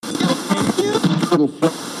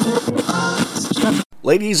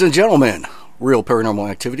Ladies and gentlemen, Real Paranormal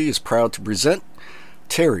Activity is proud to present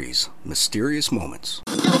Terry's Mysterious Moments.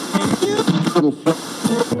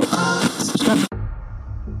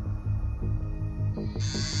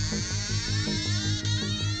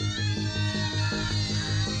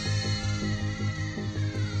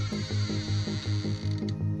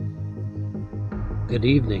 Good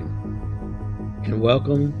evening, and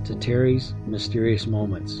welcome to Terry's Mysterious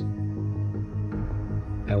Moments.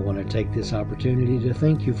 I want to take this opportunity to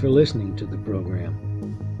thank you for listening to the program.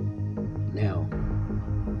 Now,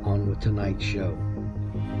 on with tonight's show.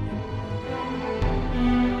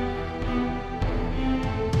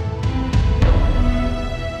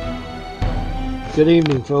 Good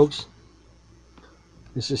evening, folks.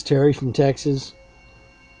 This is Terry from Texas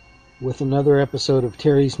with another episode of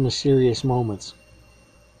Terry's Mysterious Moments.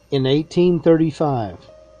 In 1835,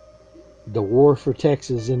 the war for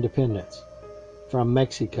Texas independence from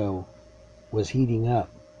Mexico was heating up.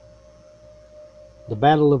 The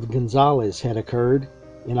Battle of Gonzales had occurred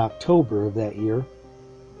in October of that year,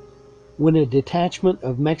 when a detachment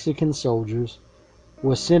of Mexican soldiers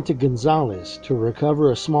was sent to Gonzales to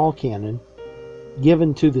recover a small cannon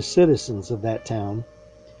given to the citizens of that town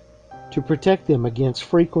to protect them against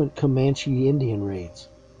frequent Comanche Indian raids.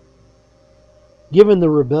 Given the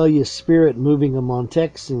rebellious spirit moving among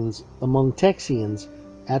Texians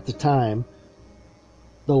at the time,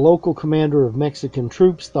 the local commander of Mexican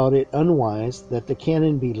troops thought it unwise that the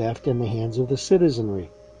cannon be left in the hands of the citizenry.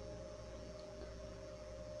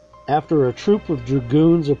 After a troop of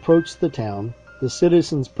dragoons approached the town, the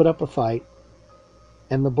citizens put up a fight,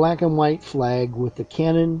 and the black and white flag with the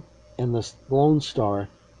cannon and the Lone Star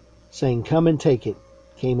saying, "Come and take it,"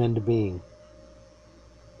 came into being.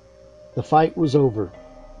 The fight was over,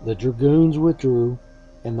 the dragoons withdrew,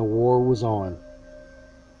 and the war was on.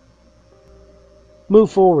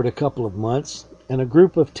 Move forward a couple of months, and a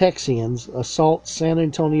group of Texians assault San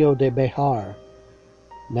Antonio de Bejar,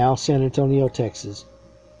 now San Antonio, Texas.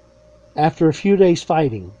 After a few days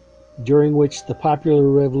fighting, during which the popular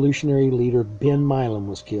revolutionary leader Ben Milam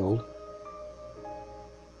was killed,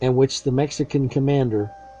 and which the Mexican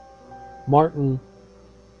commander Martin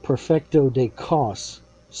Perfecto de Cos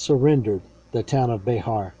surrendered the town of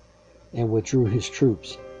Bejar and withdrew his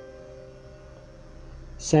troops.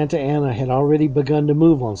 Santa Anna had already begun to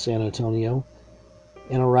move on San Antonio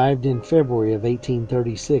and arrived in February of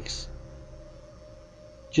 1836.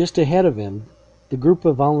 Just ahead of him, the group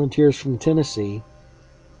of volunteers from Tennessee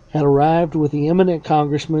had arrived with the eminent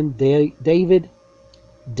Congressman David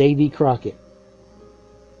Davy Crockett.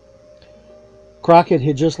 Crockett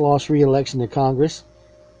had just lost re-election to Congress,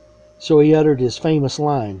 so he uttered his famous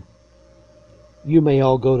line, "You may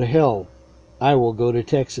all go to hell, I will go to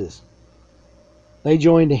Texas." They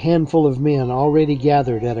joined a handful of men already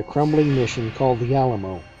gathered at a crumbling mission called the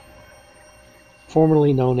Alamo,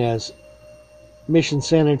 formerly known as Mission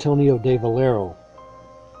San Antonio de Valero.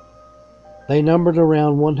 They numbered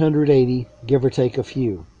around 180, give or take a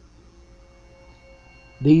few.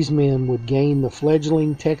 These men would gain the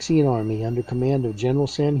fledgling Texian army under command of General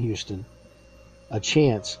Sam Houston a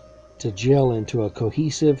chance to gel into a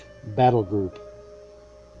cohesive battle group.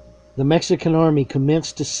 The Mexican army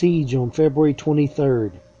commenced a siege on February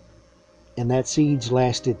 23rd, and that siege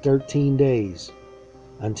lasted 13 days,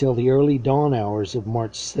 until the early dawn hours of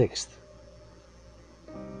March 6th.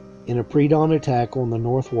 In a pre-dawn attack on the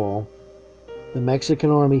north wall, the Mexican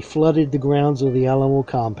army flooded the grounds of the Alamo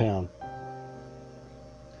compound.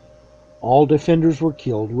 All defenders were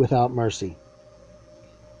killed without mercy,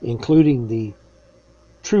 including the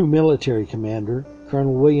true military commander,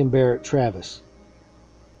 Colonel William Barrett Travis,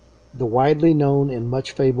 the widely known and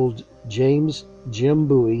much fabled James Jim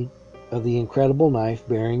Bowie of the Incredible Knife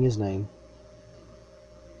bearing his name,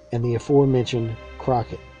 and the aforementioned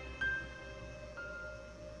Crockett.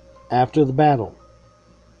 After the battle,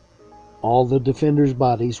 all the defenders'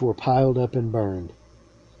 bodies were piled up and burned.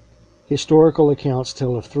 Historical accounts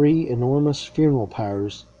tell of 3 enormous funeral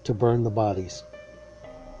pyres to burn the bodies.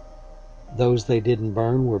 Those they didn't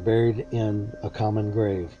burn were buried in a common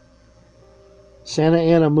grave. Santa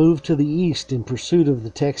Anna moved to the east in pursuit of the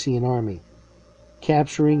Texian army,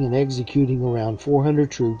 capturing and executing around 400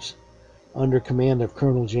 troops under command of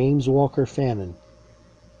Colonel James Walker Fannin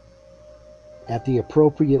at the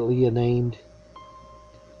appropriately named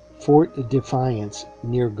Fort Defiance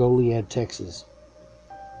near Goliad, Texas.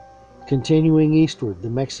 Continuing eastward, the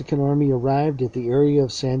Mexican army arrived at the area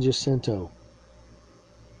of San Jacinto,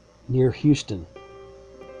 near Houston.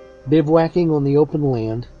 Bivouacking on the open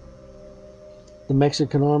land, the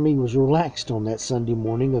Mexican army was relaxed on that Sunday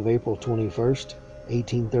morning of April 21st,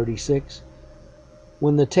 1836,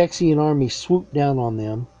 when the Texian army swooped down on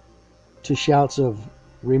them to shouts of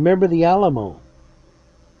 "Remember the Alamo"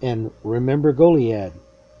 and "Remember Goliad."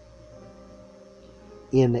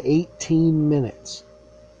 In 18 minutes,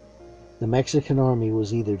 the Mexican army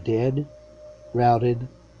was either dead, routed,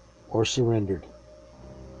 or surrendered.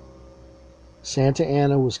 Santa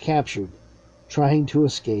Anna was captured, trying to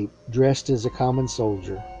escape dressed as a common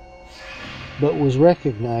soldier, but was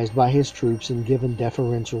recognized by his troops and given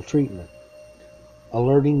deferential treatment,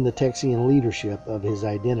 alerting the Texian leadership of his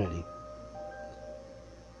identity.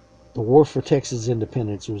 The war for Texas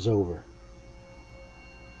independence was over.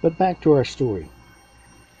 But back to our story.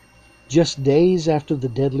 Just days after the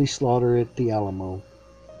deadly slaughter at the Alamo,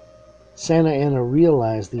 Santa Anna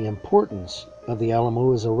realized the importance of the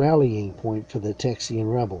Alamo as a rallying point for the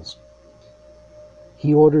Texian rebels.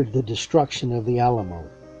 He ordered the destruction of the Alamo.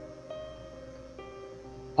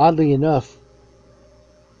 Oddly enough,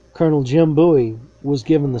 Colonel Jim Bowie was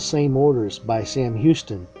given the same orders by Sam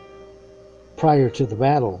Houston prior to the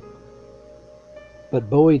battle, but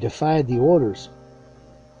Bowie defied the orders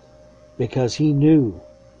because he knew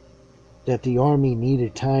that the army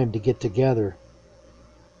needed time to get together,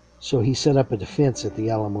 so he set up a defense at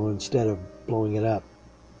the Alamo instead of blowing it up.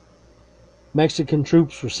 Mexican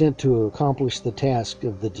troops were sent to accomplish the task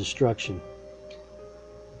of the destruction.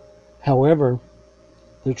 However,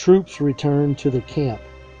 the troops returned to the camp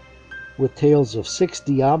with tales of 6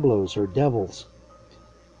 Diablos, or devils,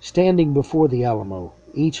 standing before the Alamo,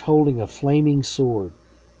 each holding a flaming sword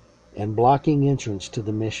and blocking entrance to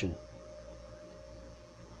the mission.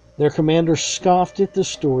 Their commander scoffed at the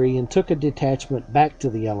story and took a detachment back to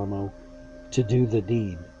the Alamo to do the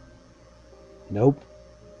deed. Nope.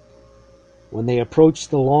 When they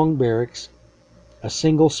approached the long barracks, a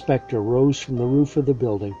single specter rose from the roof of the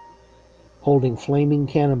building, holding flaming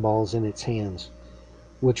cannonballs in its hands,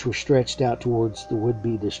 which were stretched out towards the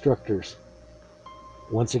would-be destructors.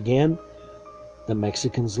 Once again, the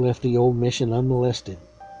Mexicans left the old mission unmolested.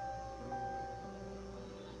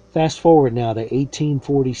 Fast forward now to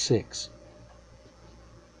 1846.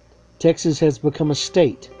 Texas has become a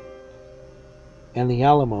state, and the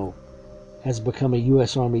Alamo has become a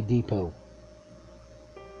U.S. Army depot.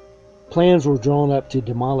 Plans were drawn up to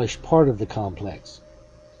demolish part of the complex.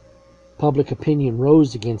 Public opinion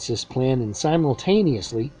rose against this plan, and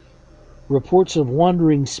simultaneously, reports of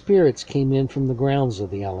wandering spirits came in from the grounds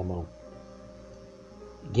of the Alamo.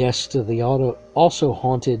 Guests of the also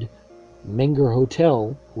haunted Menger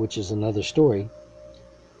Hotel, which is another story,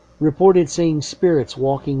 reported seeing spirits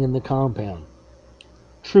walking in the compound,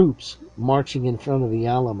 troops marching in front of the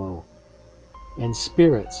Alamo, and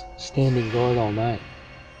spirits standing guard all night.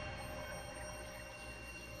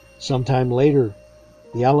 Sometime later,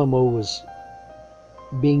 the Alamo was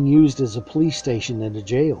being used as a police station and a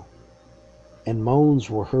jail, and moans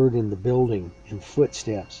were heard in the building and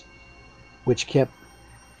footsteps, which kept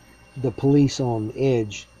the police on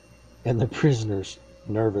edge and the prisoners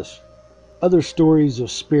nervous. Other stories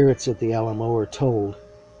of spirits at the Alamo are told.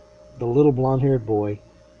 The little blonde-haired boy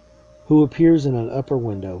who appears in an upper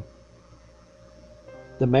window,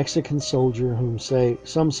 the Mexican soldier whom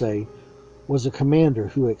some say was a commander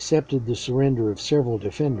who accepted the surrender of several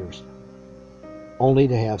defenders, only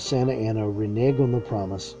to have Santa Anna renege on the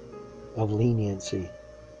promise of leniency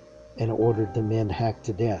and ordered the men hacked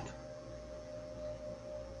to death.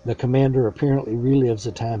 The commander apparently relives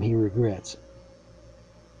a time he regrets.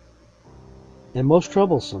 And most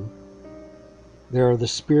troublesome, there are the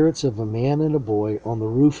spirits of a man and a boy on the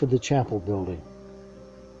roof of the chapel building.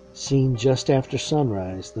 Seen just after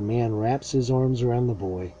sunrise, the man wraps his arms around the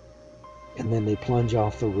boy, and then they plunge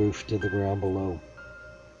off the roof to the ground below.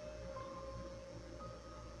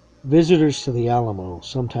 Visitors to the Alamo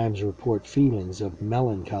sometimes report feelings of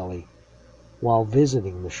melancholy while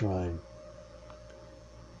visiting the shrine.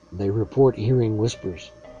 They report hearing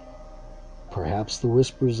whispers, perhaps the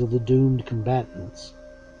whispers of the doomed combatants,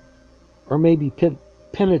 or maybe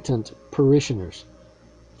penitent parishioners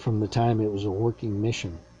from the time it was a working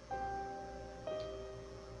mission.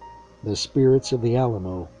 The spirits of the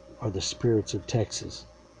Alamo are the spirits of Texas,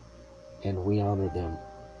 and we honor them.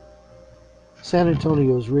 San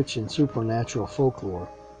Antonio is rich in supernatural folklore,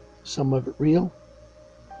 some of it real,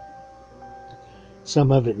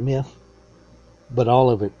 some of it myth, but all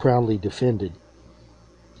of it proudly defended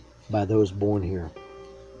by those born here.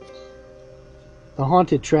 The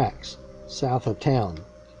haunted tracks south of town,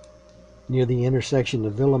 near the intersection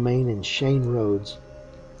of Villamain and Shane Roads,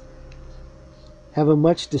 have a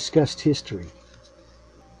much discussed history.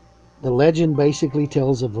 The legend basically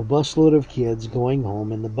tells of a busload of kids going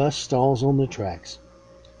home and the bus stalls on the tracks.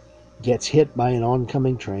 gets hit by an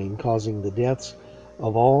oncoming train, causing the deaths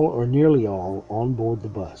of all or nearly all on board the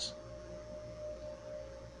bus.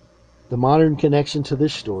 The modern connection to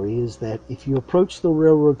this story is that if you approach the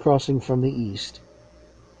railroad crossing from the east,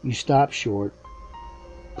 you stop short,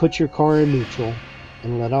 put your car in neutral,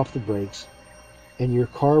 and let off the brakes, and your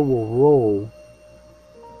car will roll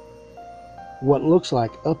what looks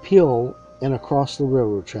like uphill and across the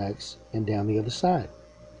railroad tracks and down the other side.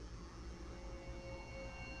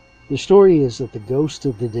 The story is that the ghost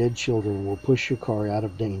of the dead children will push your car out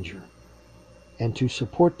of danger. And to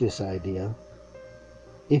support this idea,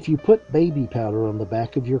 if you put baby powder on the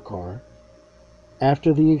back of your car,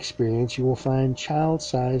 after the experience you will find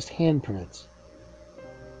child-sized handprints,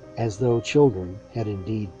 as though children had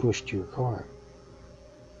indeed pushed your car.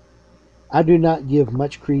 I do not give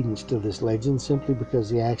much credence to this legend simply because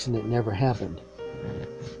the accident never happened,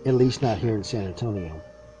 at least not here in San Antonio.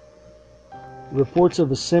 Reports of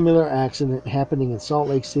a similar accident happening in Salt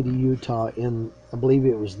Lake City, Utah in, I believe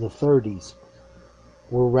it was the 30s,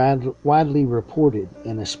 were widely reported,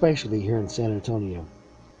 and especially here in San Antonio.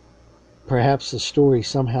 Perhaps the story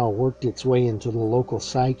somehow worked its way into the local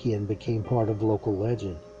psyche and became part of local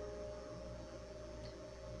legend.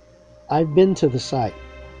 I've been to the site,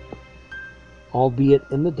 albeit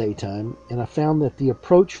in the daytime, and I found that the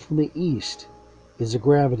approach from the east is a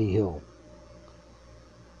gravity hill.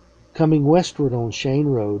 Coming westward on Shane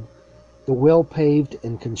Road, the well-paved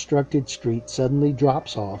and constructed street suddenly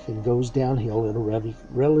drops off and goes downhill at a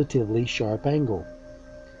relatively sharp angle.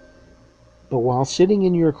 But while sitting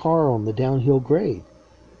in your car on the downhill grade,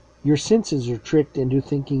 your senses are tricked into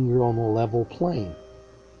thinking you're on a level plane.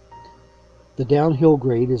 The downhill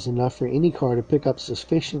grade is enough for any car to pick up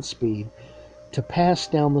sufficient speed to pass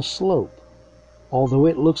down the slope, although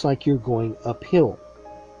it looks like you're going uphill,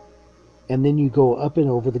 and then you go up and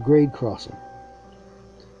over the grade crossing.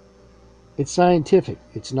 It's scientific,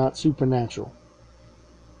 it's not supernatural.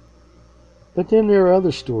 But then there are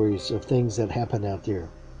other stories of things that happen out there.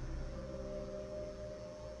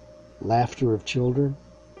 Laughter of children,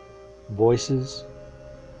 voices,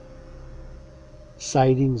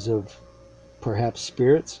 sightings of perhaps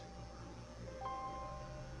spirits,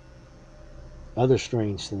 other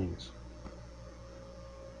strange things.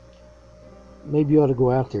 Maybe you ought to go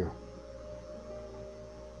out there.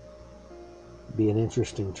 Be an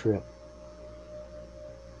interesting trip.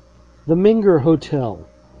 The Menger Hotel,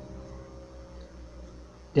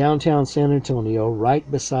 downtown San Antonio, right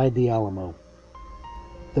beside the Alamo.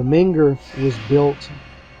 The Menger was built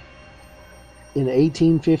in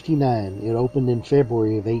 1859. It opened in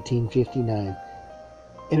February of 1859,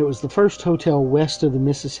 and it was the first hotel west of the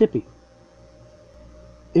Mississippi.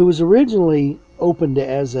 It was originally opened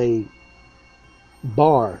as a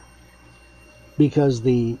bar because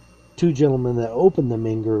the two gentlemen that opened the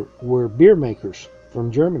Menger were beer makers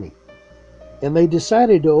from Germany. And they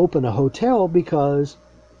decided to open a hotel because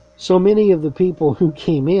so many of the people who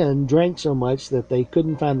came in drank so much that they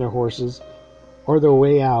couldn't find their horses or their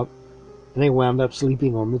way out, and they wound up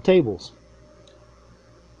sleeping on the tables.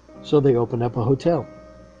 So they opened up a hotel.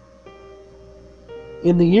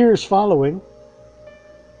 In the years following,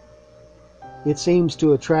 it seems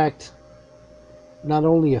to attract not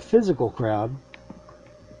only a physical crowd,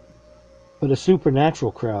 but a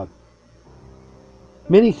supernatural crowd.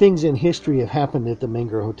 Many things in history have happened at the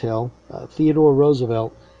Menger Hotel. Theodore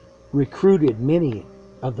Roosevelt recruited many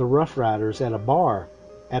of the Rough Riders at a bar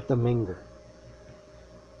at the Menger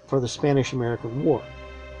for the Spanish-American War.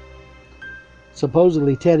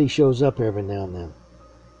 Supposedly Teddy shows up every now and then.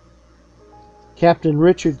 Captain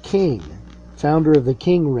Richard King, founder of the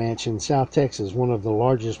King Ranch in South Texas, one of the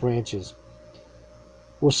largest ranches,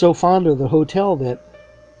 was so fond of the hotel that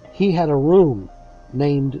he had a room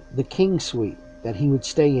named the King Suite that he would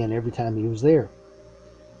stay in every time he was there.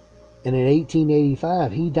 And in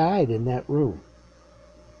 1885, he died in that room.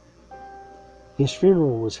 His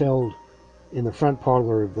funeral was held in the front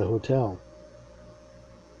parlor of the hotel.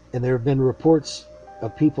 And there have been reports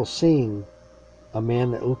of people seeing a man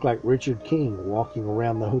that looked like Richard King walking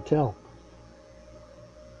around the hotel.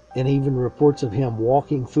 And even reports of him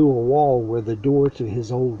walking through a wall where the door to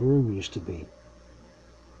his old room used to be.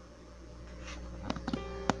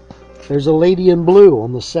 There's a lady in blue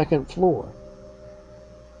on the second floor.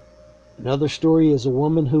 Another story is a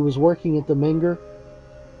woman who was working at the Menger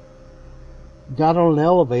got on an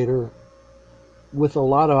elevator with a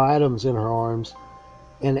lot of items in her arms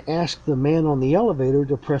and asked the man on the elevator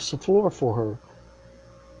to press the floor for her.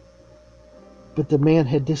 But the man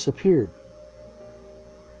had disappeared.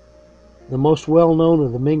 The most well-known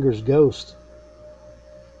of the Menger's ghosts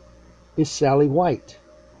is Sally White.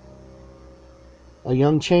 a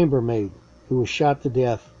young chambermaid who was shot to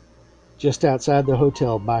death just outside the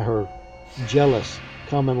hotel by her jealous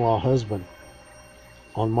common-law husband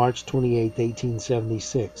on March 28,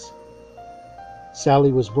 1876.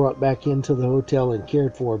 Sally was brought back into the hotel and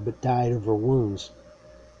cared for, but died of her wounds,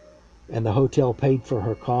 and the hotel paid for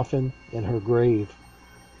her coffin and her grave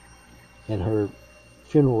and her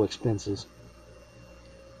funeral expenses.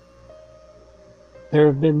 There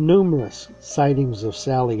have been numerous sightings of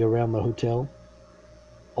Sally around the hotel,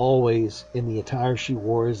 always in the attire she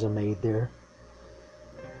wore as a maid there.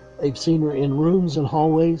 They've seen her in rooms and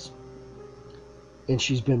hallways, and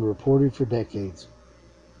she's been reported for decades.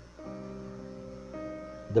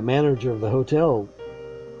 The manager of the hotel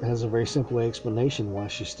has a very simple explanation why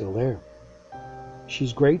she's still there.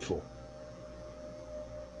 She's grateful.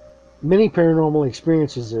 Many paranormal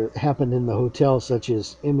experiences happen in the hotel, such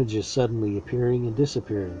as images suddenly appearing and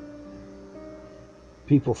disappearing.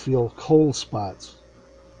 People feel cold spots.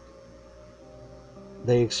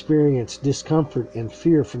 They experience discomfort and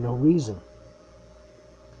fear for no reason.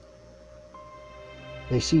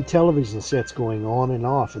 They see television sets going on and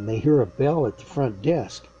off, and they hear a bell at the front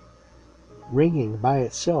desk ringing by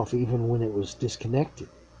itself even when it was disconnected.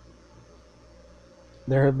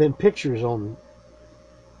 There have been pictures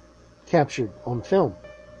captured on film.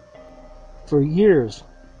 For years,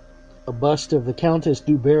 a bust of the Countess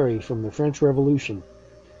du Barry from the French Revolution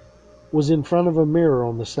was in front of a mirror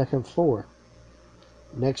on the second floor,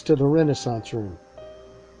 next to the Renaissance room.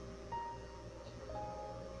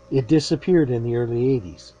 It disappeared in the early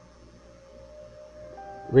 80s.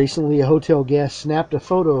 Recently, a hotel guest snapped a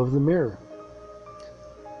photo of the mirror.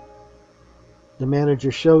 The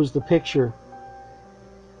manager shows the picture,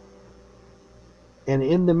 and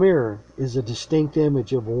in the mirror is a distinct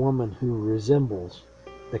image of a woman who resembles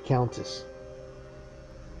the Countess.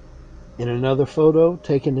 In another photo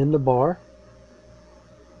taken in the bar,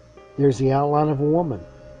 there's the outline of a woman,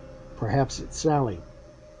 perhaps it's Sally,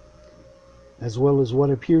 as well as what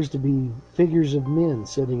appears to be figures of men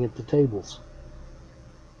sitting at the tables.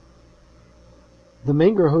 The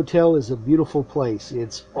Menger Hotel is a beautiful place.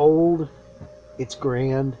 It's old, it's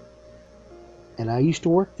grand, and I used to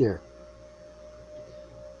work there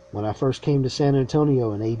when I first came to San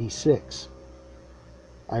Antonio in '86.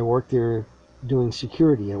 I worked there doing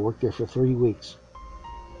security. I worked there for 3 weeks.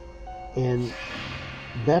 And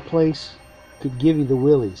that place could give you the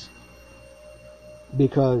willies,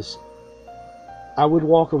 because I would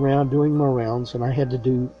walk around doing my rounds, and I had to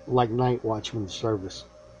do like night watchman service.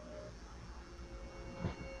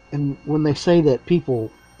 And when they say that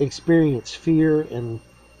people experience fear and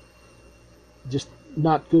just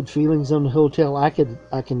not good feelings in the hotel, I can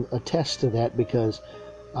attest to that, because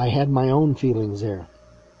I had my own feelings there.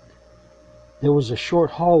 There was a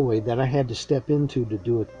short hallway that I had to step into to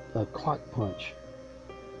do a clock punch.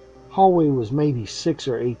 Hallway was maybe 6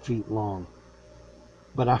 or 8 feet long,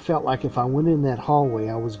 but I felt like if I went in that hallway,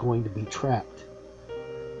 I was going to be trapped.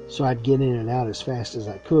 So I'd get in and out as fast as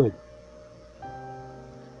I could.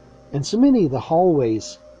 And so many of the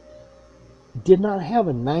hallways did not have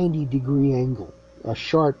a 90-degree angle, a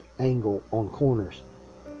sharp angle on corners.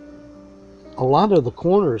 A lot of the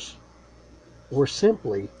corners were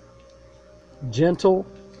simply gentle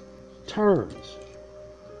turns.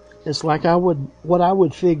 It's like what I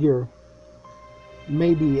would figure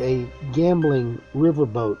maybe a gambling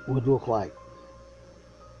riverboat would look like.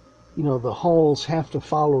 You know, the halls have to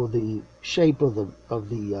follow the shape of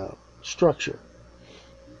the structure.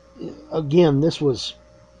 Again, this was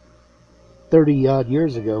 30 odd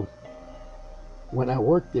years ago when I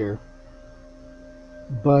worked there,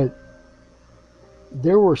 but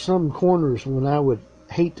there were some corners when I would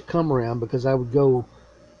hate to come around, because I would go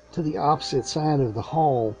to the opposite side of the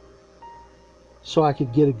hall so I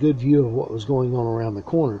could get a good view of what was going on around the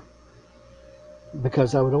corner,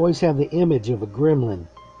 because I would always have the image of a gremlin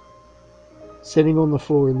sitting on the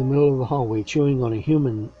floor in the middle of the hallway chewing on a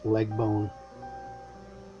human leg bone.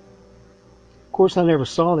 Of course, I never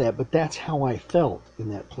saw that, but that's how I felt in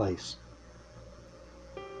that place.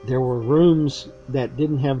 There were rooms that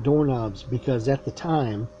didn't have doorknobs because at the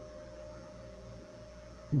time,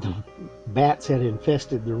 the bats had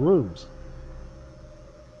infested the rooms.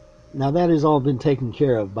 Now that has all been taken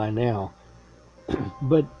care of by now,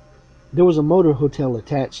 but there was a motor hotel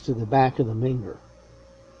attached to the back of the Menger.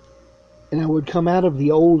 And I would come out of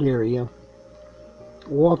the old area,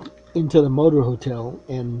 walk into the motor hotel,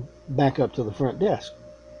 and back up to the front desk.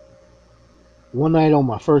 One night on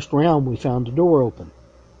my first round, we found the door open.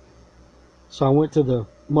 So I went to the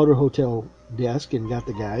motor hotel desk and got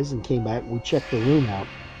the guys and came back. We checked the room out.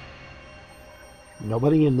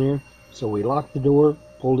 Nobody in there, so we locked the door,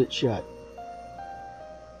 pulled it shut.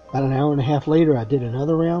 About an hour and a half later, I did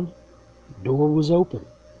another round. The door was open.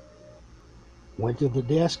 Went to the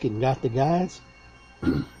desk and got the guys.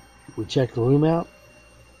 We checked the room out.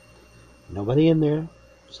 Nobody in there,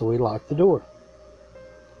 so we locked the door.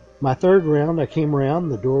 My third round, I came around,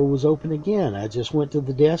 the door was open again. I just went to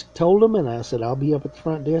the desk, told them, and I said, I'll be up at the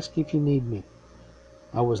front desk if you need me.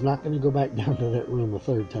 I was not going to go back down to that room a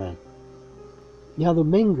third time. Now, the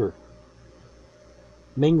Menger.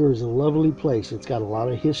 Menger is a lovely place. It's got a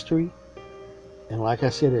lot of history. And like I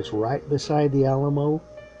said, it's right beside the Alamo.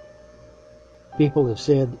 People have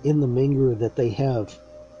said in the Menger that they have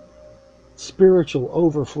spiritual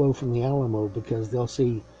overflow from the Alamo because they'll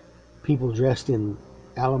see people dressed in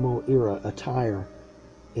Alamo era attire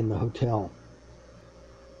in the hotel.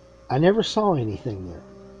 I never saw anything there,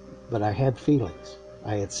 but I had feelings.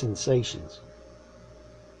 I had sensations.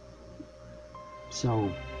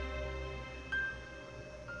 So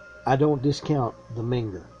I don't discount the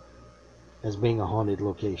Menger as being a haunted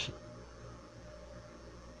location.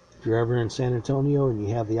 If you're ever in San Antonio and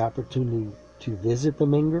you have the opportunity to visit the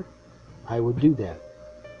Menger, I would do that.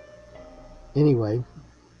 Anyway,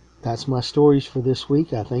 that's my stories for this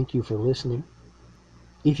week. I thank you for listening.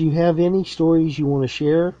 If you have any stories you want to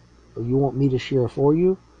share or you want me to share for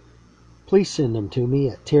you, please send them to me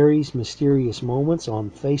at Terry's Mysterious Moments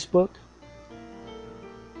on Facebook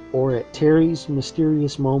or at Terry's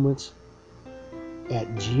Mysterious Moments at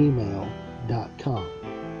gmail.com.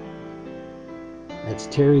 That's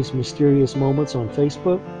Terry's Mysterious Moments on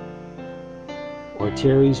Facebook or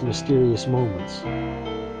Terry's Mysterious Moments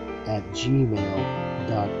at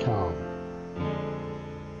gmail.com.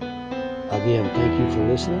 Again, thank you for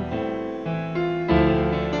listening.